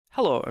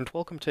Hello, and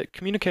welcome to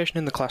Communication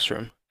in the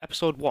Classroom,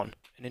 Episode 1,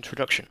 an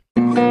Introduction.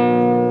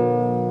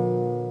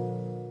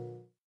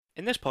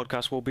 In this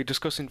podcast, we'll be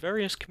discussing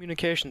various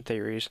communication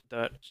theories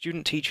that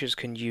student teachers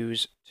can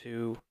use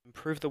to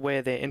improve the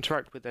way they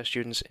interact with their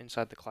students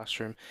inside the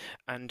classroom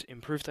and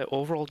improve their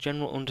overall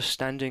general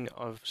understanding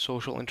of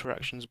social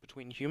interactions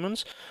between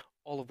humans,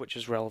 all of which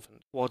is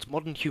relevant towards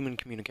modern human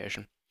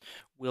communication.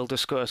 We'll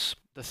discuss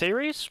the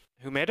theories,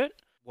 who made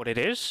it, what it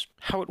is,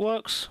 how it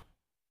works,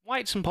 why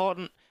it's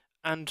important,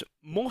 and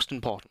most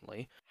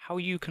importantly, how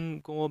you can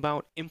go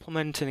about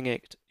implementing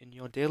it in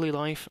your daily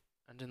life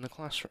and in the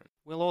classroom.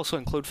 We'll also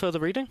include further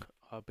reading,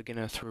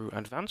 beginner through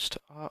advanced,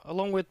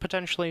 along with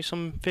potentially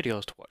some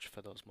videos to watch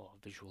for those more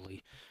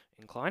visually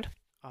inclined.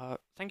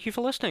 Thank you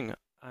for listening,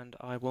 and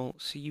I will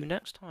see you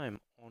next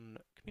time on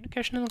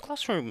Communication in the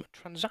Classroom,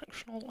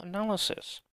 Transactional Analysis.